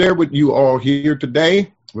share with you all here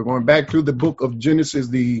today. We're going back to the book of Genesis,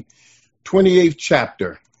 the 28th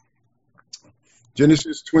chapter.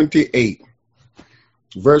 Genesis 28,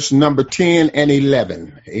 verse number 10 and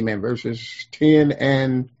 11. Amen. Verses 10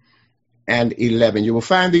 and 11. You will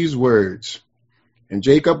find these words. And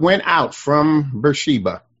Jacob went out from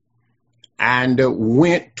Beersheba and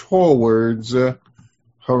went towards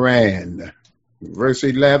Haran. Verse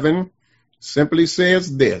 11 simply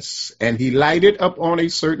says this, and he lighted up on a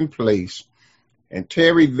certain place and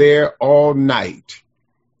tarried there all night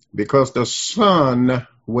because the sun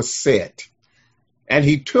was set. And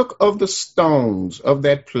he took of the stones of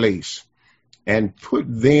that place and put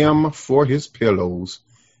them for his pillows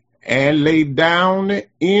and lay down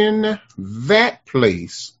in that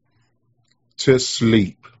place to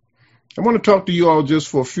sleep. I want to talk to you all just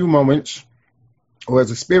for a few moments, or as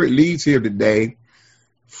the Spirit leads here today,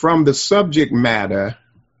 from the subject matter,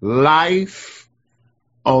 life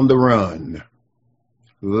on the run.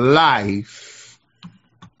 Life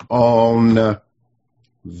on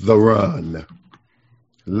the run.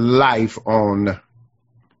 Life on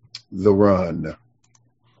the run.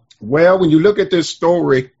 Well, when you look at this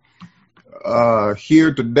story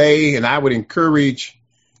here today, and I would encourage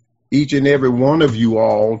each and every one of you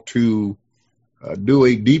all to do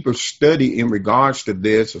a deeper study in regards to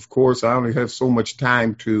this. Of course, I only have so much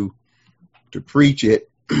time to preach it,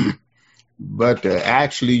 but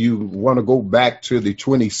actually you want to go back to the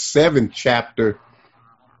 27th chapter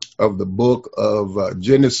of the book of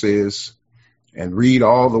Genesis and read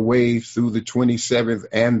all the way through the 27th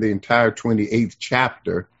and the entire 28th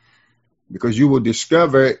chapter, because you will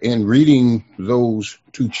discover in reading those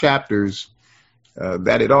two chapters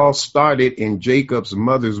that it all started in Jacob's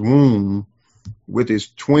mother's womb with his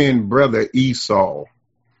twin brother Esau.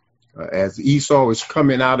 As Esau is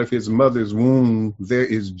coming out of his mother's womb, there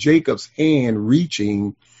is Jacob's hand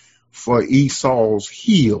reaching for Esau's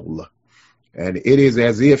heel. And it is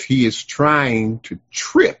as if he is trying to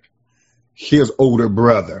trip his older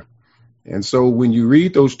brother. And so when you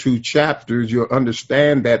read those two chapters, you'll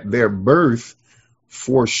understand that their birth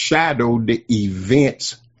foreshadowed the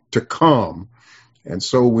events to come. And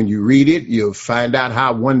so when you read it, you'll find out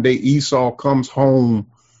how one day Esau comes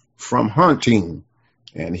home from hunting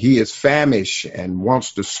and he is famished and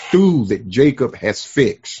wants the stew that Jacob has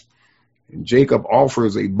fixed. And Jacob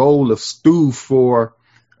offers a bowl of stew for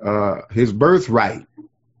his birthright.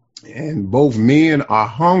 And both men are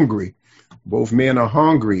hungry. Both men are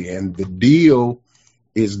hungry, and the deal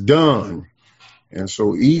is done. And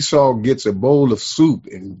so Esau gets a bowl of soup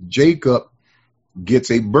and Jacob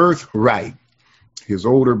gets a birthright, his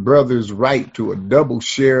older brother's right to a double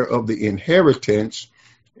share of the inheritance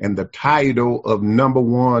and the title of number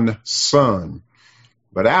one son.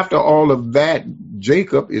 But after all of that,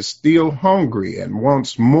 Jacob is still hungry and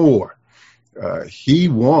wants more. He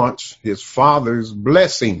wants his father's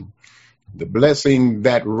blessing, the blessing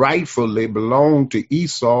that rightfully belonged to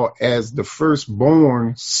Esau as the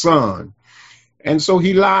firstborn son. And so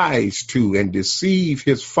he lies to and deceives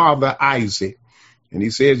his father Isaac. And he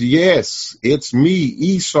says, yes, it's me,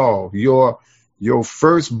 Esau, your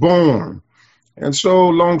firstborn. And so,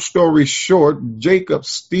 long story short, Jacob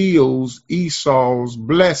steals Esau's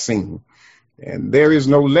blessing. And there is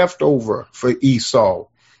no leftover for Esau.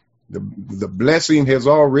 The blessing has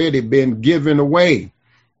already been given away.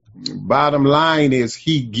 Bottom line is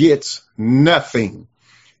he gets nothing.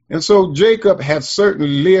 And so Jacob has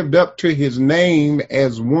certainly lived up to his name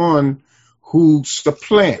as one who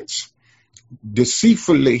supplants.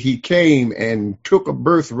 Deceitfully he came and took a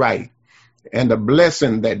birthright and a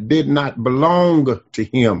blessing that did not belong to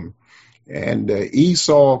him. And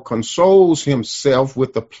Esau consoles himself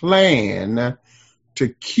with the plan to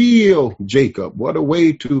kill Jacob. What a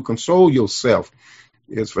way to console yourself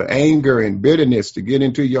is for anger and bitterness to get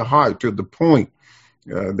into your heart to the point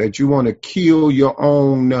that you want to kill your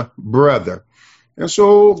own brother. And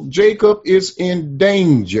so Jacob is in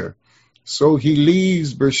danger. So he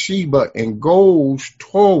leaves Beersheba and goes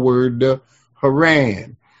toward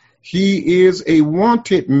Haran. He is a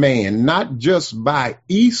wanted man, not just by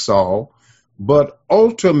Esau, but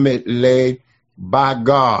ultimately by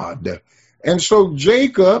God. And so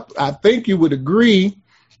Jacob, I think you would agree,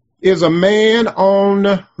 is a man on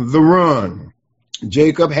the run.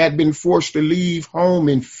 Jacob had been forced to leave home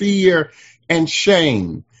in fear and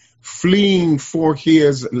shame, fleeing for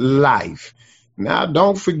his life. Now,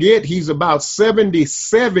 don't forget, he's about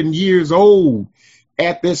 77 years old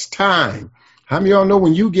at this time. How many of y'all know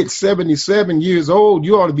when you get 77 years old,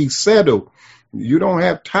 you ought to be settled? You don't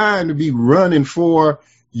have time to be running for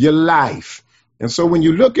your life. And so when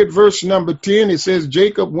you look at verse number 10, it says,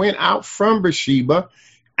 Jacob went out from Beersheba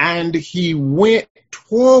and he went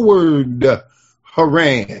toward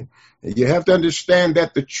Haran. You have to understand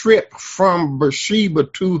that the trip from Beersheba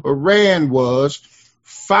to Haran was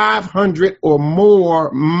 500 or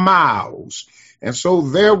more miles. And so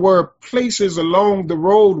there were places along the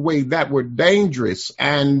roadway that were dangerous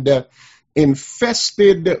and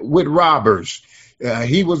infested with robbers.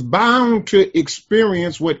 He was bound to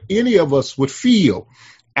experience what any of us would feel: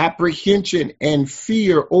 apprehension and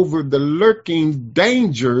fear over the lurking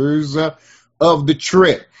dangers of the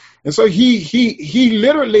trip. And so he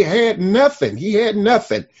literally had nothing. He had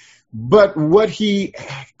nothing but what he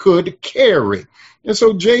could carry. And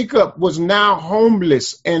so Jacob was now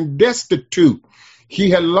homeless and destitute.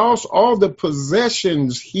 He had lost all the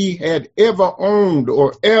possessions he had ever owned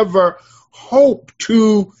or ever hoped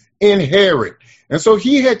to inherit. And so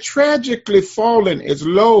he had tragically fallen as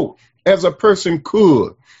low as a person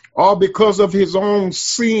could, all because of his own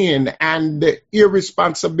sin and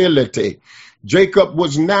irresponsibility. Jacob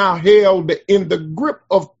was now held in the grip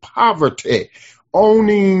of poverty,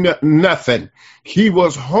 owning nothing. He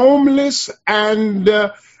was homeless and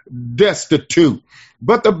destitute.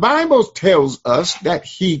 But the Bible tells us that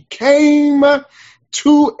he came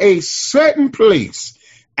to a certain place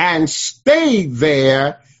and stayed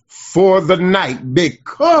there for the night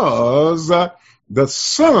because the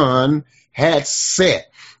sun had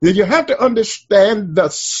set. Now you have to understand the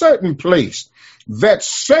certain place. That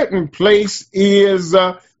certain place is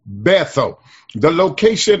Bethel. The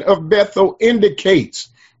location of Bethel indicates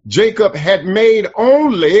Jacob had made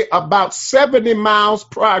only about 70 miles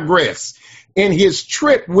progress in his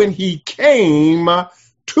trip when he came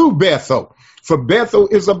to Bethel. For Bethel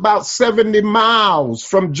is about 70 miles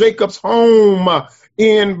from Jacob's home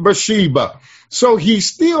in Beersheba. So he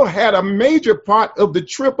still had a major part of the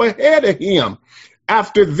trip ahead of him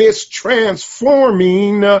after this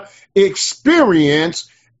transforming experience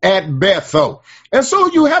at Bethel. And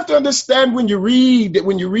so you have to understand when you read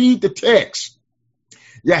the text,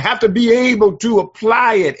 you have to be able to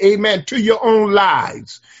apply it, amen, to your own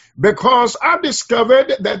lives. Because I've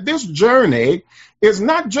discovered that this journey is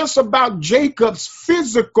not just about Jacob's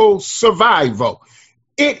physical survival.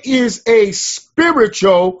 It is a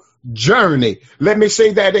spiritual journey. Let me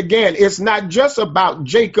say that again. It's not just about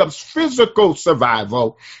Jacob's physical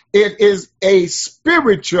survival. It is a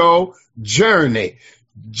spiritual journey.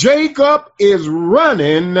 Jacob is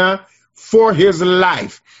running for his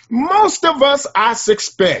life. Most of us, I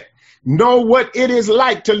suspect, know what it is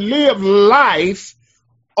like to live life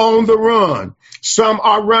on the run. Some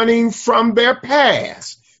are running from their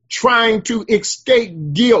past, trying to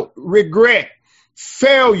escape guilt, regret,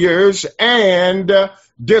 failures, and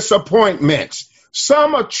disappointments.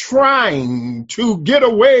 Some are trying to get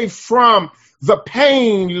away from the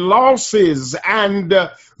pain, losses, and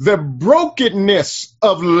the brokenness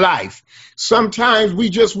of life. Sometimes we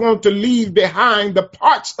just want to leave behind the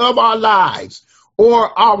parts of our lives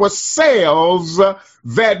or ourselves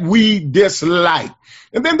that we dislike.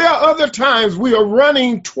 And then there are other times we are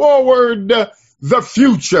running toward the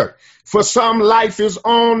future. For some, life is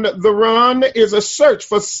on the run, is a search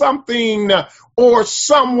for something or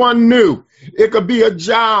someone new. It could be a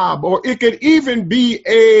job, or it could even be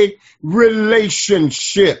a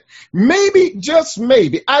relationship. Maybe, just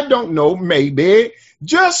maybe, I don't know, maybe,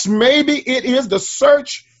 just maybe it is the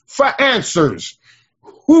search for answers.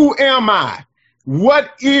 Who am I?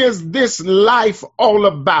 What is this life all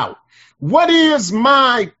about? What is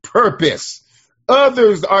my purpose?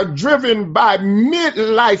 Others are driven by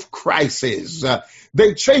midlife crisis.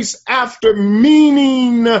 They chase after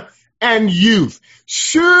meaning and youth.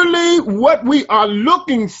 Surely what we are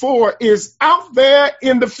looking for is out there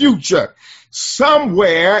in the future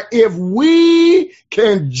somewhere if we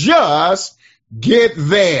can just get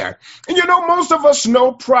there. And you know, most of us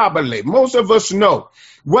know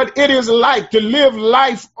what it is like to live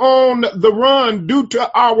life on the run due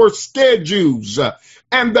to our schedules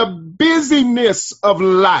and the busyness of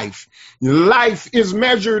life. Life is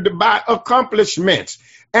measured by accomplishments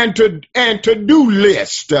and to-do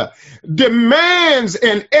list. Demands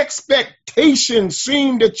and expectations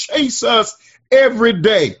seem to chase us every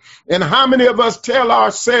day. And how many of us tell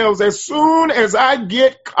ourselves, as soon as I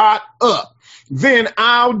get caught up, then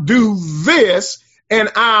I'll do this and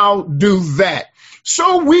I'll do that.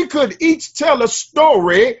 So we could each tell a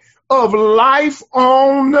story of life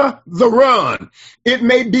on the run. It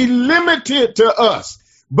may be limited to us,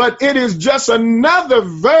 but it is just another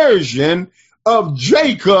version of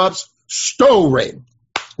Jacob's story.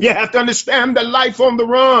 You have to understand that life on the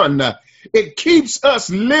run It keeps us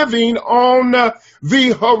living on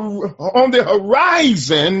the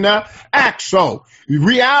horizon axle.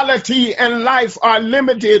 Reality and life are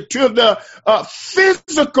limited to the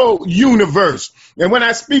physical universe. And when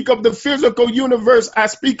I speak of the physical universe, I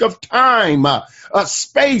speak of time,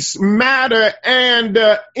 space, matter, and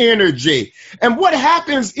energy. And what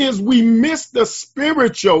happens is we miss the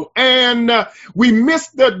spiritual and we miss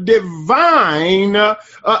the divine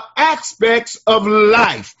aspects of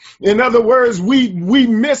life. In other words, we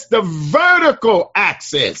miss the vertical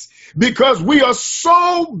axis because we are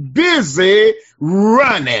so busy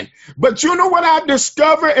running. But you know what I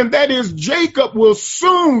discovered? And that is Jacob will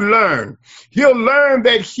soon learn. He'll learn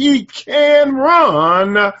that he can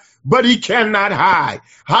run, but he cannot hide.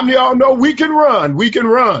 How many of y'all know we can run? We can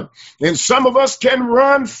run. And some of us can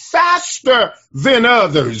run faster than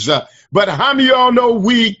others. But how many of y'all know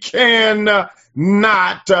we can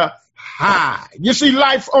not hide? You see,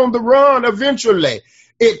 life on the run eventually,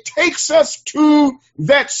 it takes us to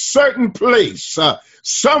that certain place,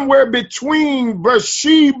 somewhere between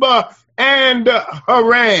Beersheba and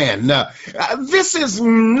Haran. This is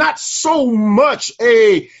not so much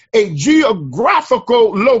a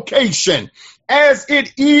geographical location as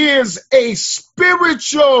it is a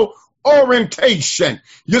spiritual orientation.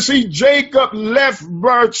 You see, Jacob left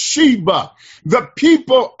Beersheba, the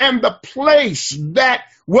people and the place that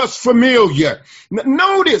was familiar.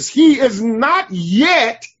 Notice he is not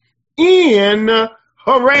yet in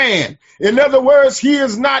Haran. In other words, he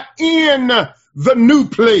is not in the new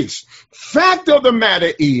place. Fact of the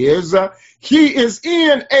matter is, he is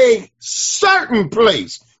in a certain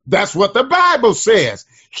place. That's what the Bible says.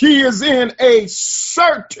 He is in a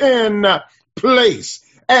certain place,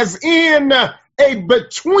 as in a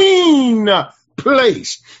between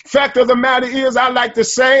place. Fact of the matter is, I like to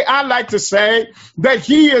say that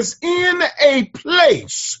he is in a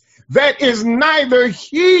place that is neither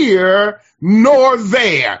here nor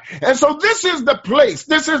there. And so this is the place,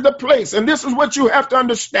 and this is what you have to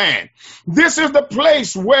understand. This is the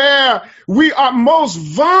place where we are most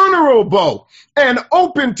vulnerable and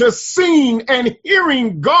open to seeing and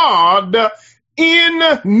hearing God in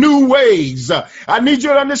new ways. I need you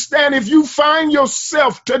to understand, if you find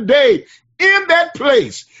yourself today in that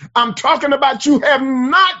place, I'm talking about you have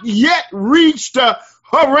not yet reached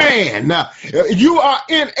Haran. You are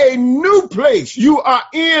in a new place. You are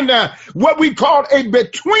in what we call a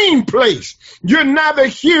between place. You're neither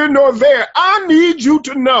here nor there. I need you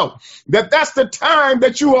to know that that's the time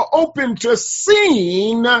that you are open to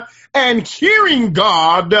seeing and hearing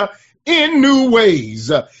God in new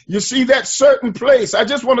ways. You see, that certain place, I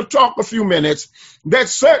just want to talk a few minutes. That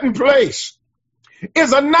certain place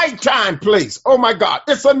is a nighttime place. Oh my God,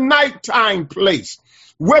 it's a nighttime place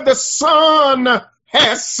where the sun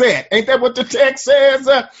has set. Ain't that what the text says?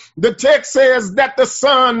 The text says that the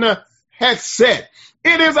sun has set.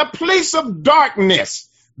 It is a place of darkness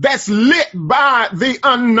that's lit by the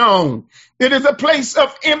unknown. It is a place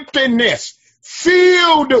of emptiness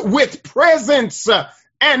filled with presence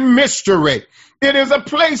and mystery. It is a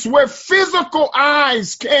place where physical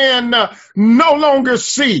eyes can no longer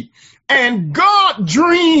see. And God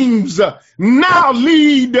dreams now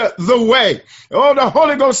lead the way. Oh, the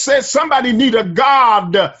Holy Ghost says somebody need a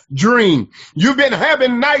God dream. You've been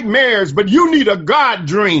having nightmares, but you need a God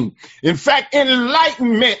dream. In fact,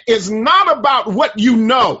 enlightenment is not about what you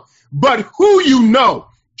know, but who you know,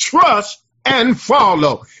 trust, and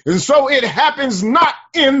follow. And so it happens not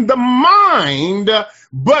in the mind,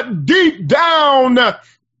 but deep down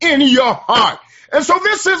in your heart. And so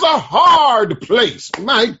this is a hard place.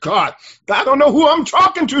 My God, I don't know who I'm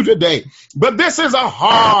talking to today, but this is a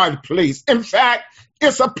hard place. In fact,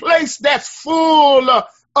 it's a place that's full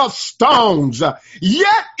of stones,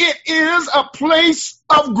 yet it is a place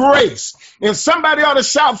of grace. And somebody ought to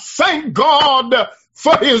shout, thank God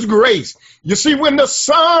for his grace. You see, when the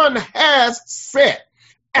sun has set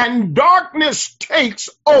and darkness takes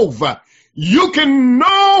over, you can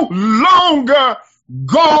no longer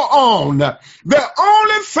go on. The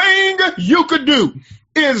only thing you could do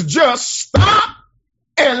is just stop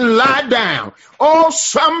and lie down. Oh,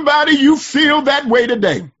 somebody, you feel that way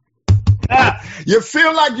today. You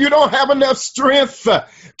feel like you don't have enough strength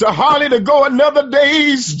to hardly to go another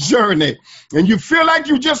day's journey. And you feel like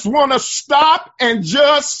you just want to stop and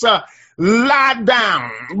just lie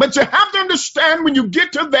down. But you have to understand, when you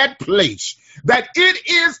get to that place, that it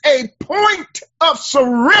is a point of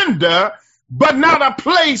surrender, but not a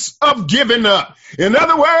place of giving up. In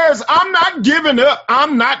other words, I'm not giving up.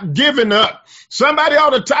 I'm not giving up. Somebody ought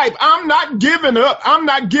to type, I'm not giving up. I'm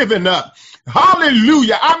not giving up.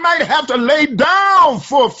 Hallelujah. I might have to lay down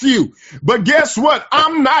for a few, but guess what?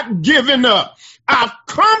 I'm not giving up. I've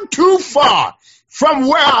come too far from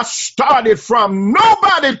where I started from.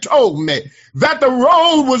 Nobody told me that the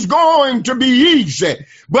road was going to be easy,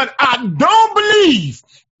 but I don't believe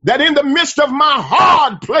that in the midst of my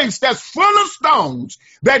hard place that's full of stones,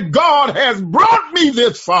 that God has brought me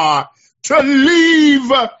this far to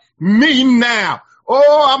leave me now.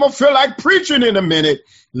 Oh, I'm going to feel like preaching in a minute.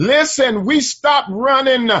 Listen, we stop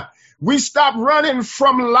running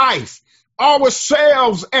from life,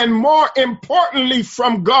 ourselves, and more importantly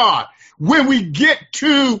from God when we get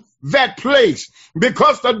to that place,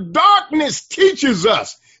 because the darkness teaches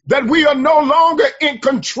us that we are no longer in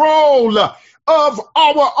control of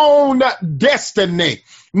our own destiny.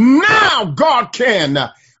 Now God can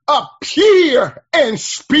appear and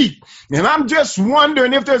speak. And I'm just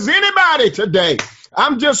wondering if there's anybody today.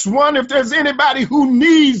 I'm just wondering if there's anybody who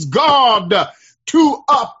needs God to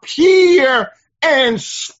appear and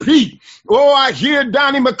speak. Oh, I hear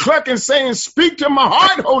Donnie McClurkin saying, speak to my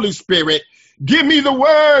heart, Holy Spirit. Give me the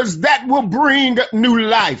words that will bring new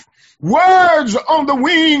life. Words on the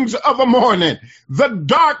wings of a morning. The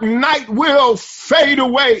dark night will fade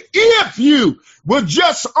away if you will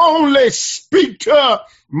just only speak to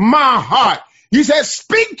my heart. He says,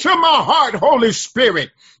 speak to my heart, Holy Spirit.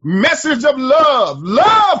 Message of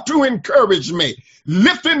love to encourage me,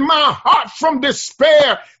 lifting my heart from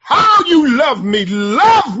despair. How you love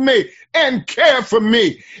me and care for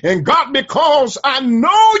me. And God, because I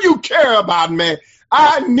know you care about me,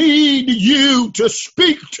 I need you to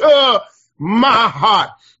speak to my heart.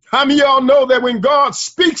 How many of y'all know that when God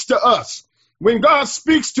speaks to us,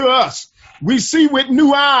 we see with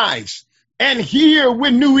new eyes and hear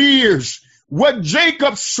with new ears? What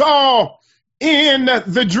Jacob saw in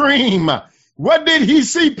the dream. What did he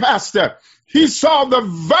see, Pastor? He saw the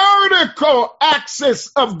vertical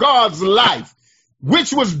axis of God's life,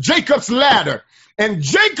 which was Jacob's ladder. And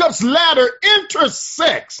Jacob's ladder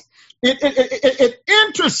intersects. It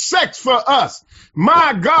intersects for us,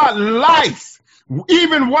 my God, life,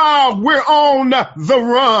 even while we're on the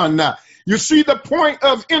run. You see, the point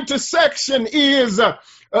of intersection is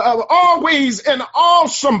always an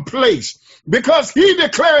awesome place, because he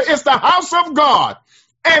declared it's the house of God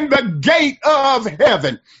and the gate of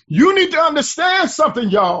heaven. You need to understand something,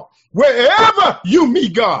 y'all. Wherever you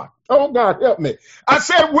meet God, oh God, help me. I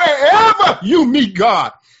said, wherever you meet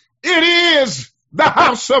God, it is the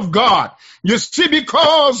house of God. You see,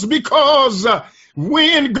 because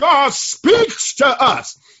when God speaks to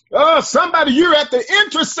us, somebody, you're at the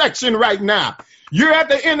intersection right now. You're at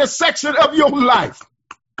the intersection of your life.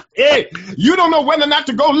 Hey, you don't know whether or not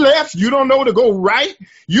to go left. You don't know to go right.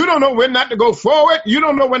 You don't know when not to go forward. You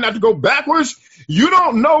don't know when not to go backwards. You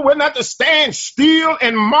don't know when not to stand still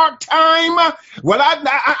and mark time. Well,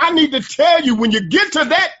 I need to tell you, when you get to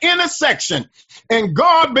that intersection and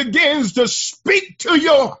God begins to speak to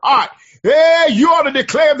your heart, you ought to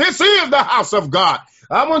declare, this is the house of God.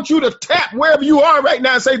 I want you to tap wherever you are right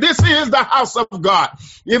now and say, this is the house of God.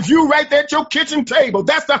 If you right there at your kitchen table,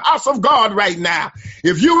 that's the house of God right now.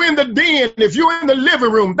 If you're in the den, if you're in the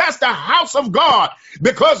living room, that's the house of God,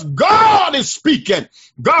 because God is speaking.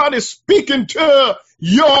 God is speaking to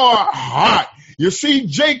your heart. You see,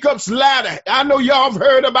 Jacob's ladder. I know y'all have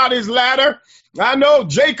heard about his ladder. I know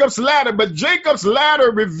Jacob's ladder, but Jacob's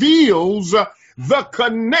ladder reveals the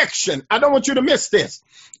connection. I don't want you to miss this.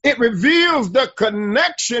 It reveals the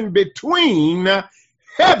connection between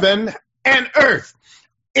heaven and earth.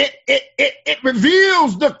 It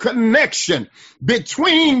reveals the connection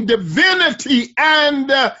between divinity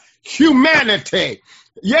and humanity.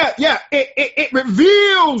 It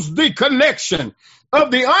reveals the connection of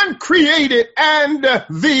the uncreated and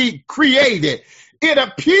the created. It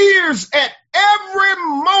appears at every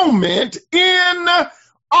moment in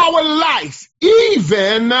our life,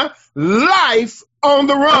 even life on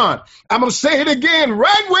the run. I'm going to say it again,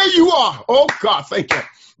 right where you are. Oh, God, thank you.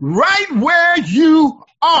 Right where you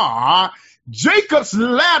are, Jacob's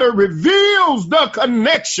ladder reveals the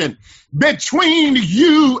connection between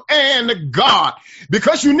you and God.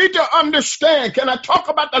 Because you need to understand, can I talk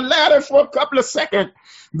about the ladder for a couple of seconds?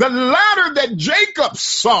 The ladder that Jacob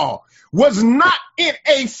saw was not in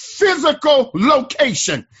a physical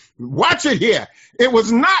location. Watch it here. It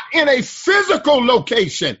was not in a physical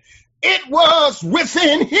location. It was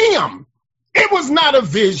within him. It was not a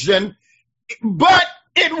vision, but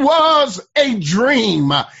it was a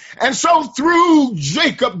dream. And so through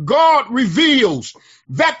Jacob, God reveals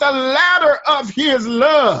that the ladder of his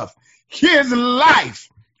love, his life,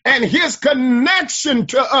 and his connection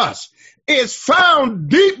to us is found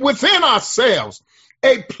deep within ourselves.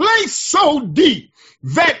 a place so deep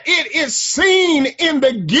that it is seen in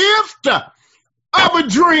the gift of a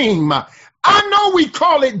dream. I know we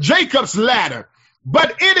call it Jacob's ladder,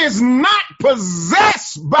 but it is not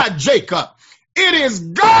possessed by Jacob. It is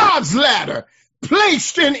God's ladder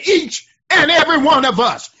placed in each and every one of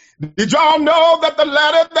us. Did y'all know that the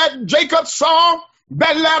ladder that Jacob saw,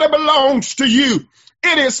 that ladder belongs to you?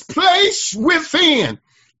 It is placed within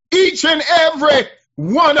each and every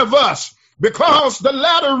one of us, because the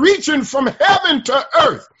ladder reaching from heaven to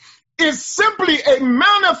earth is simply a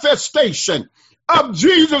manifestation of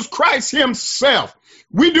Jesus Christ himself.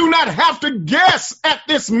 We do not have to guess at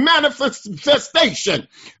this manifestation,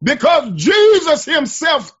 because Jesus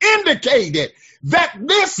himself indicated that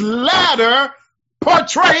this ladder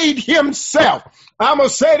portrayed himself. I'm going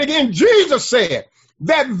to say it again. Jesus said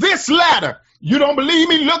that this ladder, you don't believe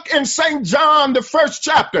me? Look in St. John, the 1st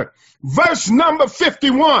chapter, verse number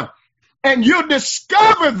 51. And you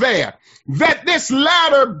discover there that this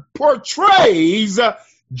ladder portrays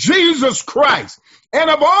Jesus Christ. And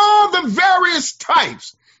of all the various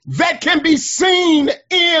types that can be seen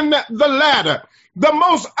in the ladder, the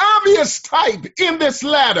most obvious type in this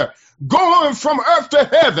ladder, going from earth to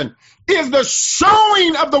heaven, is the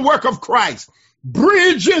showing of the work of Christ,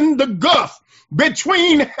 bridging the gulf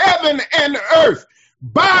between heaven and earth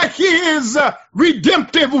by his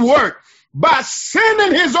redemptive work, by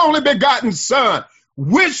sending his only begotten son,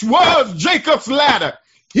 which was Jacob's ladder.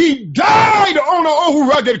 He died on an old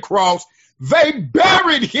rugged cross. They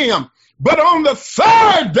buried him. But on the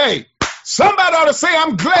third day, somebody ought to say,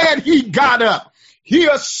 I'm glad he got up. He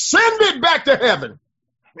ascended back to heaven.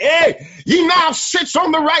 Hey, he now sits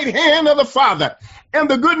on the right hand of the Father. And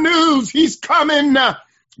the good news, he's coming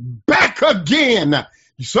back again.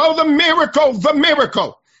 So the miracle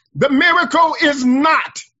is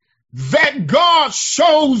not that God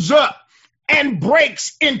shows up and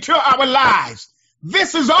breaks into our lives.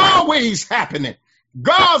 This is always happening.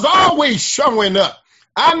 God's always showing up.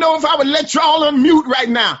 I know if I would let y'all unmute right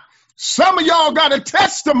now, some of y'all got a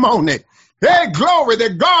testimony. Hey, glory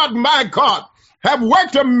that God, my God, have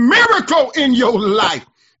worked a miracle in your life.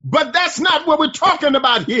 But that's not what we're talking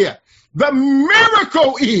about here. The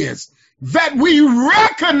miracle is that we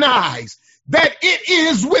recognize that it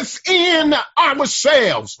is within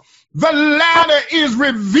ourselves. The ladder is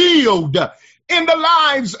revealed in the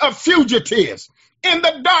lives of fugitives, in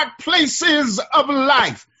the dark places of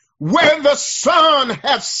life where the sun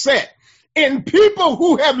has set, in people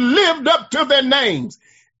who have lived up to their names,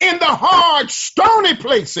 in the hard, stony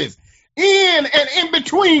places, in and in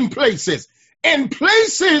between places, in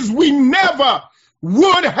places we never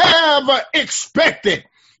would have expected.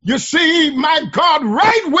 You see, my God,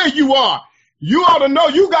 right where you are, you ought to know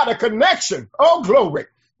you got a connection, oh glory,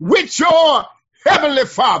 with your heavenly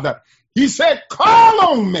Father. He said,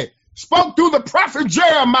 call on me, spoke through the prophet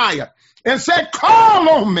Jeremiah and said, call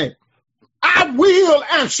on me, I will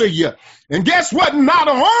answer you. And guess what? Not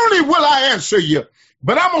only will I answer you,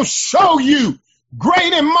 but I'm going to show you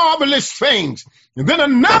great and marvelous things. And then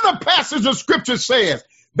another passage of scripture says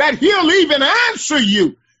that he'll even answer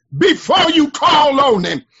you before you call on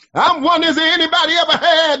him. I'm wondering, has anybody ever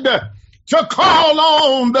had to call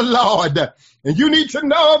on the Lord? And you need to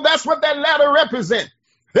know that's what that ladder represents.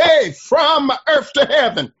 Hey, from earth to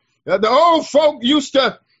heaven. The old folk used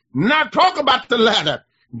to not talk about the ladder.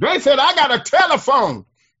 They said, I got a telephone.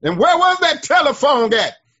 And where was that telephone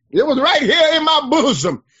at? It was right here in my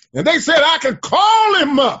bosom. And they said, I can call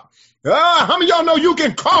him up. How many of y'all know you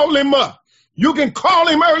can call him up? You can call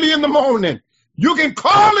him early in the morning. You can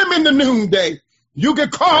call him in the noonday. You can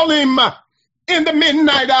call him in the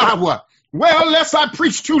midnight hour. Well, lest I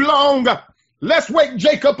preach too long, let's wake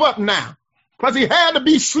Jacob up now. Because he had to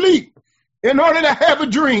be asleep in order to have a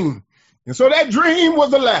dream. And so that dream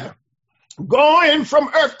was a ladder going from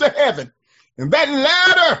earth to heaven. And that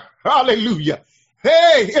ladder, hallelujah,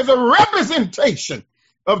 hey, is a representation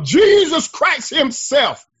of Jesus Christ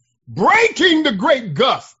himself breaking the great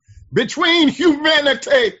gulf between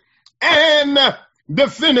humanity and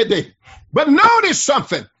divinity. But notice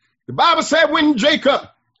something. The Bible said when Jacob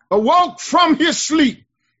awoke from his sleep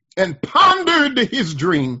and pondered his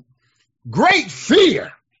dream, great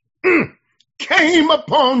fear came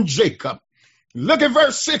upon Jacob. Look at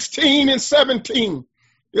verse 16 and 17.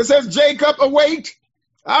 It says, Jacob awaked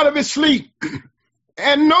out of his sleep.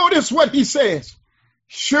 And notice what he says.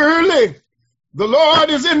 Surely the Lord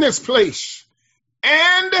is in this place.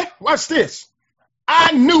 And what's this?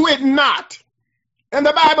 I knew it not. And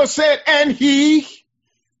the Bible said, and he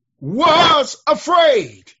was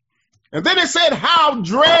afraid. And then it said, how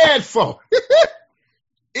dreadful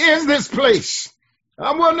is this place?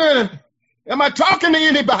 I'm wondering, Am I talking to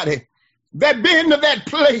anybody that been to that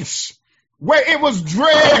place where it was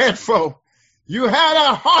dreadful? You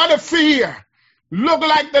had a heart of fear. Looked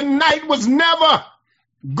like the night was never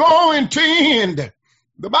going to end.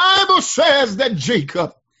 The Bible says that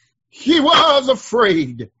Jacob, he was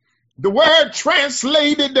afraid. The word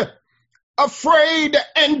translated afraid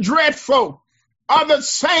and dreadful are the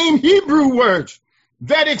same Hebrew words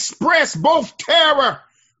that express both terror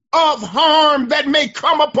of harm that may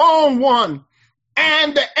come upon one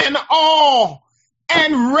and an awe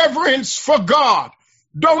and reverence for God.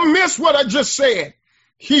 Don't miss what I just said.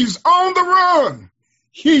 He's on the run.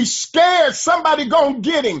 He's scared somebody gonna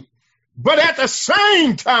get him. But at the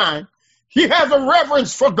same time, he has a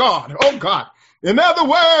reverence for God. Oh God. In other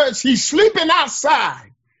words, he's sleeping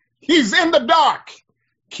outside. He's in the dark.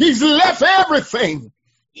 He's left everything.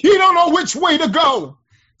 He don't know which way to go.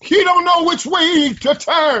 He don't know which way to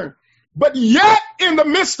turn. But yet in the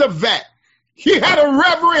midst of that, he had a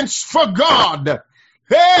reverence for God.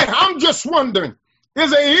 Hey, I'm just wondering,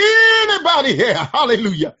 is there anybody here,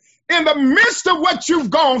 hallelujah, in the midst of what you've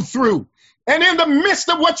gone through and in the midst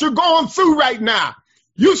of what you're going through right now,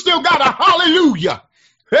 you still got a hallelujah?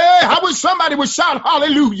 Hey, I wish somebody would shout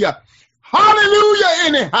hallelujah. Hallelujah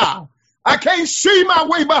anyhow. I can't see my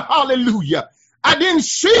way, but hallelujah. I didn't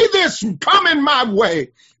see this coming my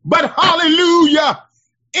way, but hallelujah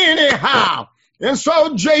anyhow. And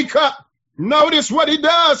so Jacob, notice what he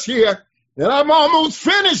does here. And I'm almost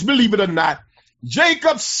finished, believe it or not.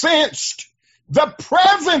 Jacob sensed the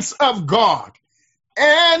presence of God.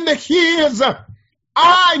 And his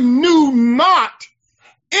I knew not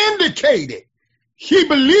indicated he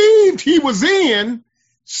believed he was in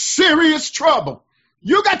serious trouble.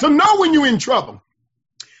 You got to know when you're in trouble.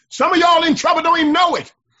 Some of y'all in trouble don't even know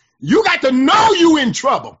it. You got to know you in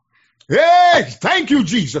trouble. Hey, thank you,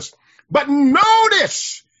 Jesus. But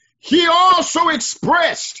notice he also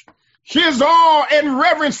expressed his awe and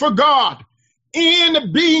reverence for God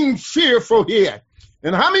in being fearful here.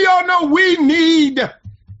 And how many of y'all know we need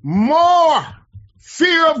more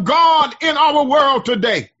fear of God in our world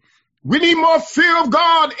today? We need more fear of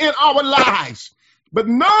God in our lives. But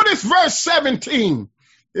notice verse 17.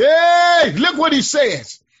 Hey, look what he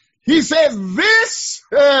says. He says, this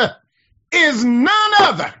is none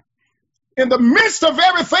other. In the midst of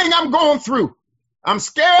everything I'm going through, I'm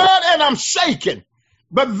scared and I'm shaken.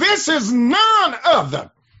 But this is none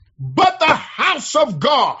other but the house of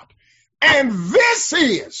God. And this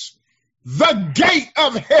is the gate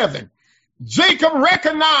of heaven. Jacob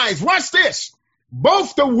recognized, watch this,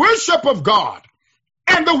 both the worship of God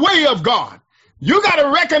and the way of God. You got to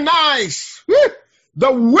recognize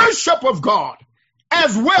the worship of God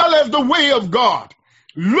as well as the way of God.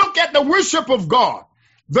 Look at the worship of God.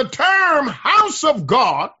 The term house of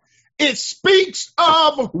God, it speaks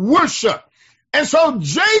of worship. And so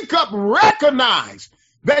Jacob recognized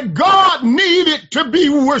that God needed to be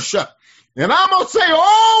worshiped. And I'm going to say,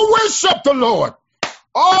 oh, worship the Lord.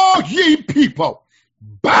 All ye people,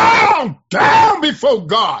 bow down before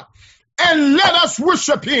God and let us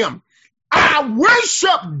worship him. I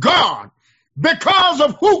worship God because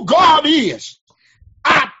of who God is.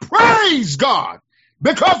 I praise God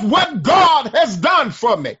because what God has done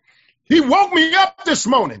for me. He woke me up this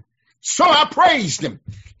morning, so I praised him.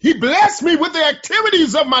 He blessed me with the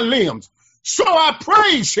activities of my limbs, so I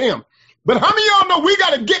praise him. But how many of y'all know we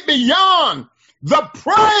got to get beyond the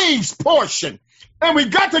praise portion, and we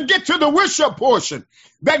got to get to the worship portion?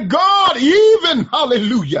 That God, even,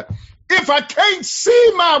 hallelujah, if I can't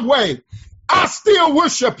see my way, I still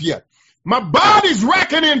worship you. My body's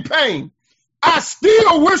racking in pain. I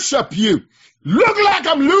still worship you. Look like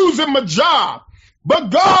I'm losing my job.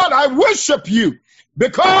 But God, I worship you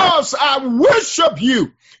because I worship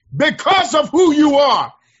you because of who you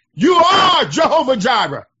are. You are Jehovah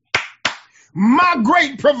Jireh, my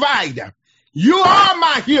great provider. You are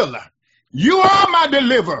my healer. You are my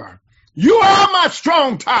deliverer. You are my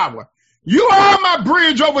strong tower. You are my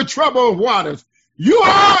bridge over troubled waters. You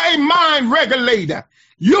are a mind regulator.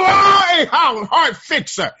 You are a heart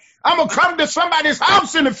fixer. I'm going to come to somebody's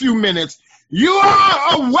house in a few minutes. You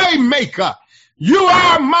are a way maker. You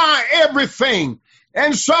are my everything.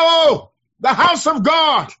 And so the house of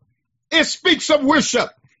God, it speaks of worship.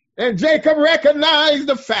 And Jacob recognized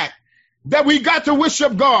the fact that we got to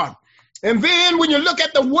worship God. And then when you look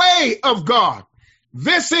at the way of God,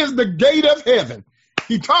 this is the gate of heaven.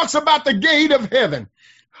 He talks about the gate of heaven.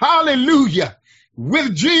 Hallelujah.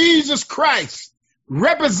 With Jesus Christ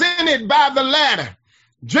represented by the ladder.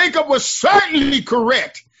 Jacob was certainly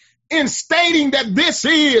correct in stating that this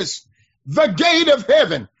is the gate of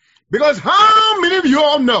heaven. Because how many of you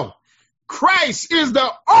all know Christ is the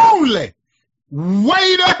only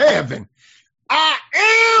way to heaven. I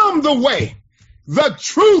am the way, the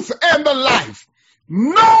truth, and the life.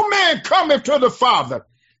 No man cometh to the Father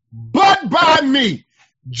but by me.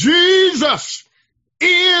 Jesus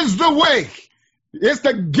is the way. It's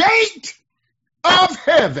the gate of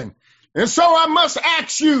heaven. And so I must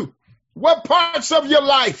ask you, what parts of your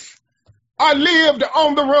life are lived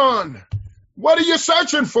on the run? What are you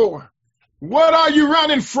searching for? What are you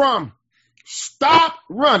running from? Stop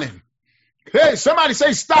running. Hey, somebody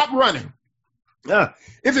say, stop running.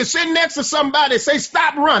 If you're sitting next to somebody, say,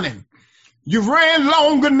 stop running. You've ran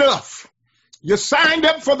long enough. You signed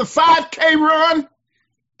up for the 5K run,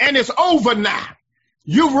 and it's over now.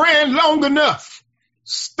 You've ran long enough.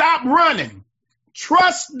 Stop running.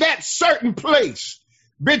 Trust that certain place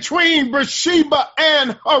between Beersheba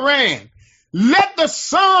and Haran. Let the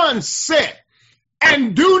sun set,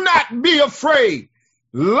 and do not be afraid.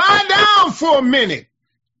 Lie down for a minute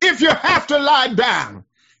if you have to lie down.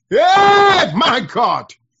 Yeah, my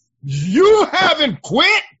God, you haven't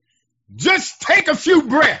quit. Just take a few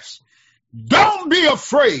breaths. Don't be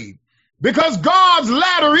afraid, because God's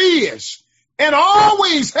ladder is and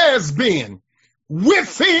always has been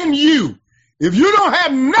within you. If you don't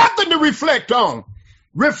have nothing to reflect on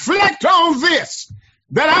this,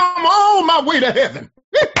 that I'm on my way to heaven.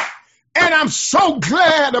 And I'm so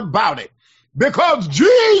glad about it, because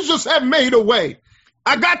Jesus had made a way.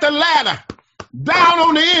 I got the ladder down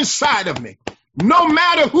on the inside of me. No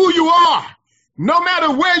matter who you are, no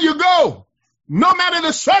matter where you go, no matter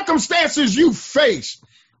the circumstances you face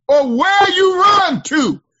or where you run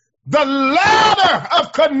to, the ladder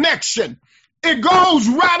of connection, it goes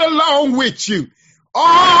right along with you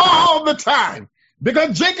all the time.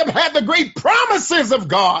 Because Jacob had the great promises of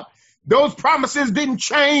God. Those promises didn't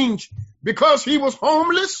change because he was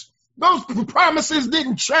homeless. Those promises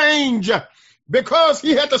didn't change because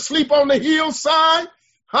he had to sleep on the hillside.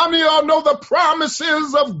 How many of y'all know the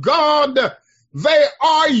promises of God? They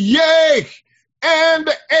are yea and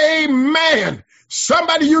amen.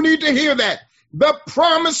 Somebody, you need to hear that. The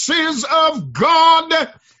promises of God,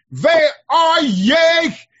 they are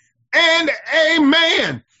yea and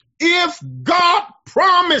amen. If God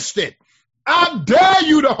promised it, I dare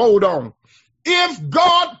you to hold on. If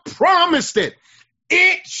God promised it,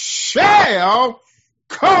 it shall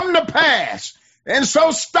come to pass. And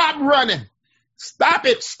so stop running. Stop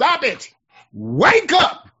it. Stop it. Wake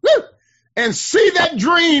up and see that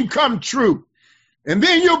dream come true. And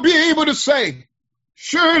then you'll be able to say,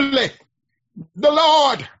 surely the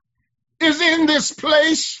Lord is in this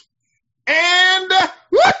place. And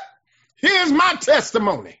here's my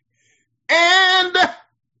testimony. And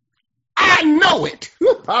I know it.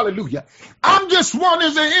 Hallelujah. I'm just wondering,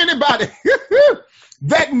 is there anybody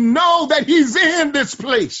that know that he's in this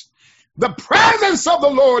place? The presence of the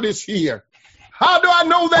Lord is here. How do I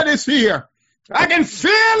know that it's here? I can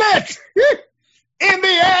feel it in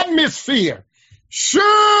the atmosphere.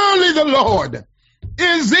 Surely the Lord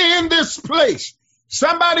is in this place.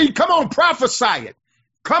 Somebody, come on, prophesy it.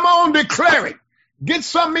 Come on, declare it. Get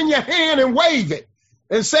something in your hand and wave it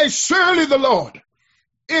and say, surely the Lord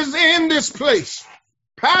is in this place.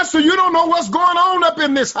 Pastor, you don't know what's going on up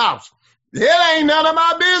in this house. It ain't none of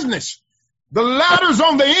my business. The ladder's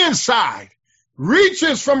on the inside,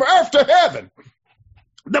 reaches from earth to heaven.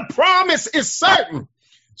 The promise is certain.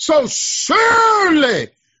 So surely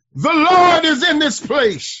the Lord is in this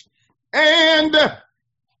place. And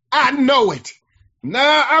I know it.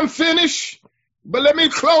 Now I'm finished, but let me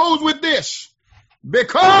close with this.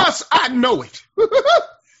 Because I know it.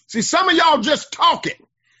 See, some of y'all just talking,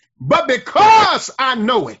 but because I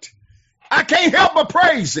know it, I can't help but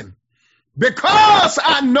praise him. Because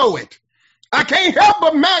I know it, I can't help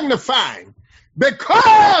but magnify him.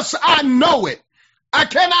 Because I know it, I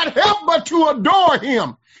cannot help but to adore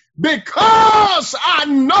him. Because I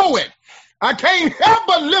know it, I can't help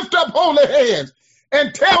but lift up holy hands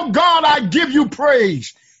and tell God, I give you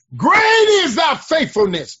praise. Great is thy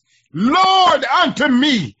faithfulness, Lord, unto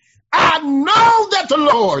me. I know that the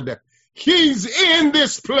Lord, he's in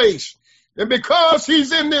this place. And because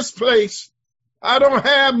he's in this place, I don't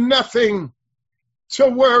have nothing to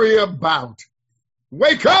worry about.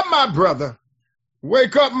 Wake up, my brother.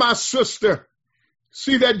 Wake up, my sister.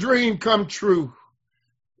 See that dream come true.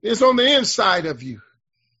 It's on the inside of you.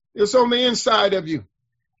 It's on the inside of you.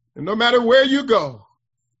 And no matter where you go,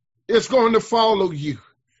 it's going to follow you.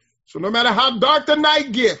 So no matter how dark the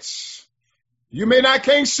night gets, you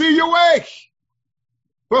can't see your way,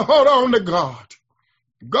 but hold on to God.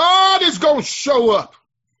 God is going to show up,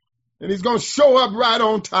 and he's going to show up right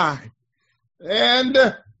on time.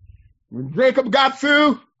 And when Jacob got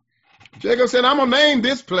through, Jacob said, I'm going to name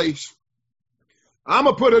this place I'm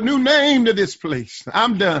going to put a new name to this place.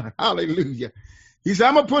 I'm done. Hallelujah. He said,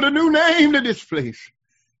 I'm going to put a new name to this place.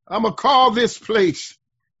 I'm going to call this place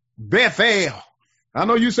Bethel. I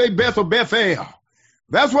know you say Bethel, Bethel.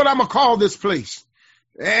 That's what I'm going to call this place.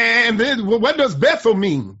 And then what does Bethel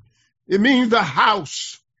mean? It means the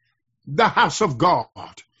house of God.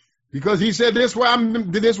 Because he said this where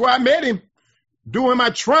I met him during my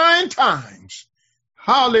trying times.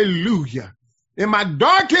 Hallelujah. In my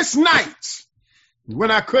darkest nights,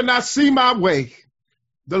 when I could not see my way,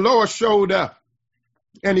 the Lord showed up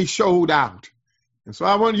and he showed out. And so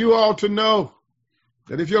I want you all to know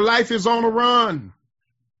that if your life is on a run,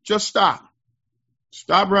 just stop.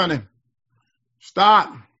 Stop running.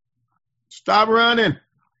 Stop running.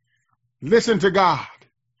 Listen to God.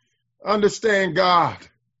 Understand God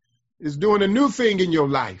is doing a new thing in your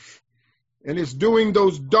life. And it's doing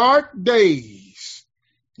those dark days.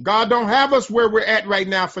 God don't have us where we're at right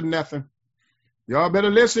now for nothing. Y'all better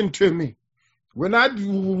listen to me. We're not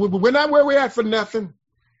where we're at for nothing.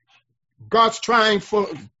 God's trying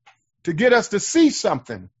to get us to see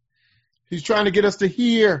something. He's trying to get us to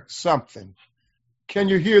hear something. Can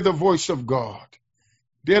you hear the voice of God?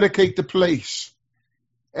 Dedicate the place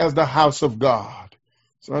as the house of God.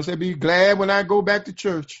 So I said, be glad when I go back to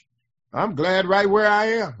church. I'm glad right where I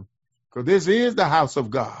am, because this is the house of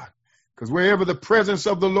God. Because wherever the presence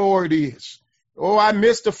of the Lord is, oh, I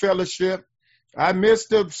miss the fellowship. I miss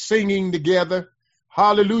the singing together.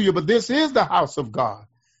 Hallelujah. But this is the house of God,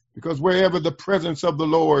 because wherever the presence of the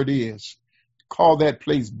Lord is, call that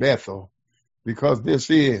place Bethel, because this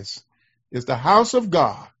is the house of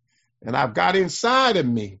God. And I've got inside of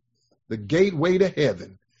me the gateway to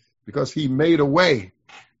heaven, because he made a way,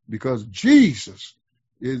 because Jesus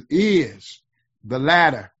is the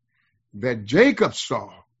ladder that Jacob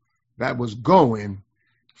saw that was going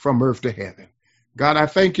from earth to heaven. God, I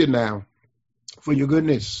thank you now for your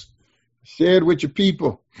goodness. Shared with your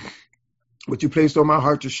people what you placed on my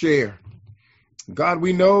heart to share. God,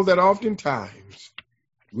 we know that oftentimes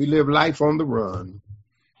we live life on the run,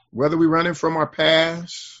 whether we're running from our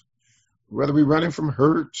past, whether we're running from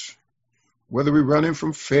hurt, whether we're running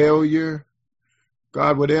from failure.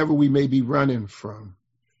 God, whatever we may be running from,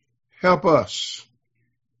 help us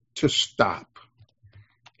to stop.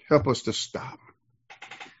 Help us to stop.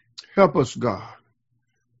 Help us, God,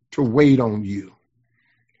 to wait on you.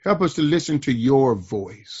 Help us to listen to your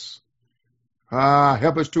voice.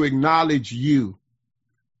 Help us to acknowledge you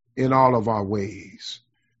in all of our ways,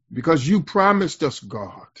 because you promised us,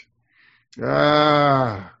 God,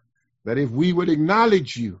 that if we would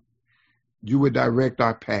acknowledge you, you would direct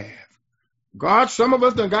our path. God, some of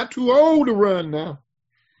us done got too old to run now.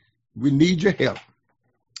 We need your help.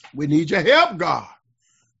 We need your help, God.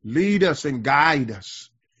 Lead us and guide us.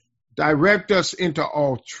 Direct us into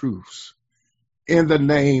all truths in the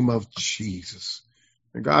name of Jesus.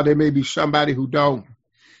 And God, there may be somebody who don't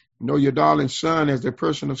know your darling son as their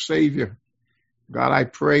personal savior. God, I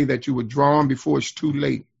pray that you would draw them before it's too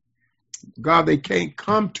late. God, they can't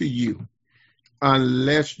come to you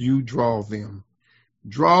unless you draw them.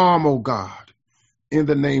 Draw them, oh God, in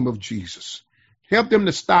the name of Jesus. Help them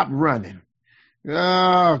to stop running.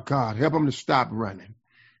 Oh, God, help them to stop running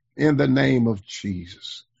in the name of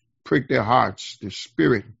Jesus. Prick their hearts, their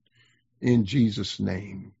spirit, in Jesus'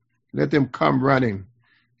 name. Let them come running,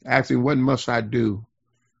 asking, what must I do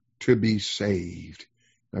to be saved?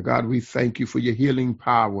 Now, God, we thank you for your healing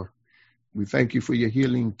power. We thank you for your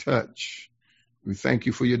healing touch. We thank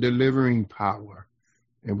you for your delivering power,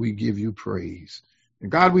 and we give you praise. And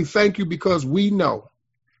God, we thank you because we know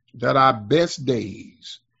that our best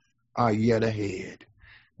days are yet ahead,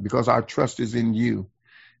 because our trust is in you.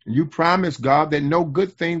 And you promise, God, that no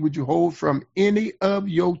good thing would you hold from any of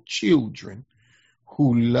your children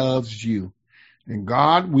who loves you. And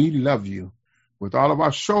God, we love you with all of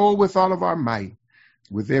our soul, with all of our might,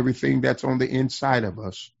 with everything that's on the inside of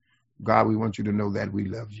us. God, we want you to know that we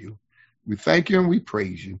love you. We thank you and we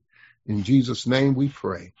praise you. In Jesus' name we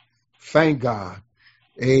pray. Thank God.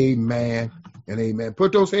 Amen and amen.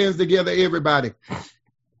 Put those hands together, everybody.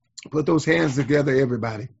 Put those hands together,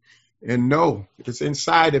 everybody. And know it's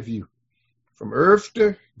inside of you. From earth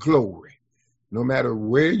to glory, no matter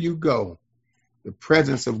where you go, the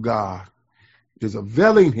presence of God is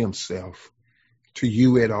availing himself to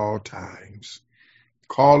you at all times.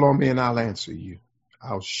 Call on me and I'll answer you.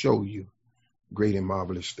 I'll show you great and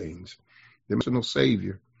marvelous things. There's no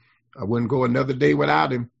Savior. I wouldn't go another day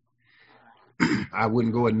without him. I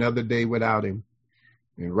wouldn't go another day without him.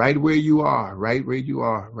 And right where you are,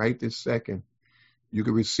 right this second, you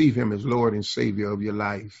can receive him as Lord and Savior of your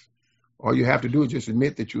life. All you have to do is just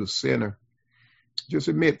admit that you're a sinner. Just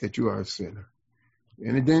admit that you are a sinner.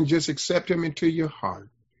 And then just accept him into your heart.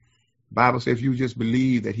 The Bible says if you just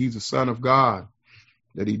believe that he's the Son of God,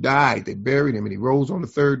 that he died, they buried him, and he rose on the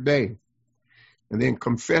third day, and then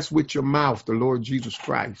confess with your mouth the Lord Jesus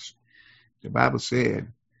Christ, the Bible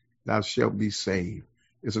said, thou shalt be saved.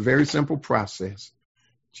 It's a very simple process.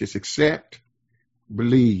 Just accept,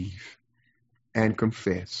 believe, and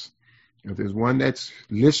confess. If there's one that's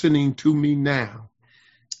listening to me now,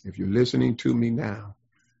 if you're listening to me now,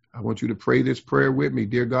 I want you to pray this prayer with me.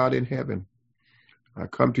 Dear God in heaven, I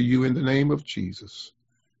come to you in the name of Jesus.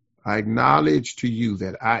 I acknowledge to you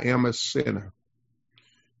that I am a sinner,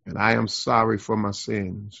 and I am sorry for my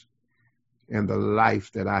sins and the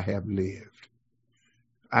life that I have lived.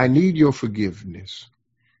 I need your forgiveness.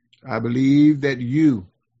 I believe that you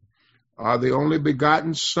are the only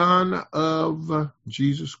begotten Son of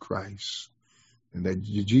Jesus Christ, and that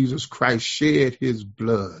Jesus Christ shed his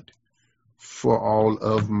blood for all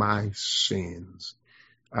of my sins.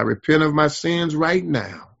 I repent of my sins right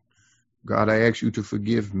now. God, I ask you to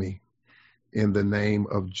forgive me in the name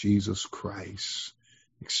of Jesus Christ.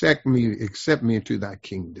 Accept me into thy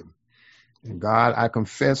kingdom. And God, I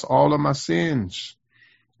confess all of my sins.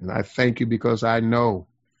 And I thank you because I know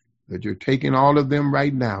that you're taking all of them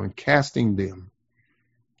right now and casting them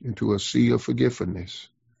into a sea of forgiveness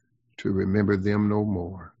to remember them no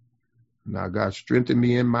more. Now, God, strengthen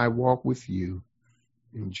me in my walk with you.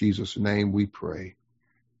 In Jesus' name we pray.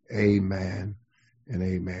 Amen and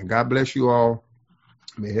amen. God bless you all.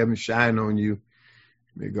 May heaven shine on you.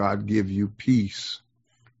 May God give you peace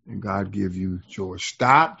and God give you joy.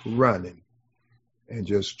 Stop running and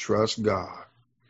just trust God.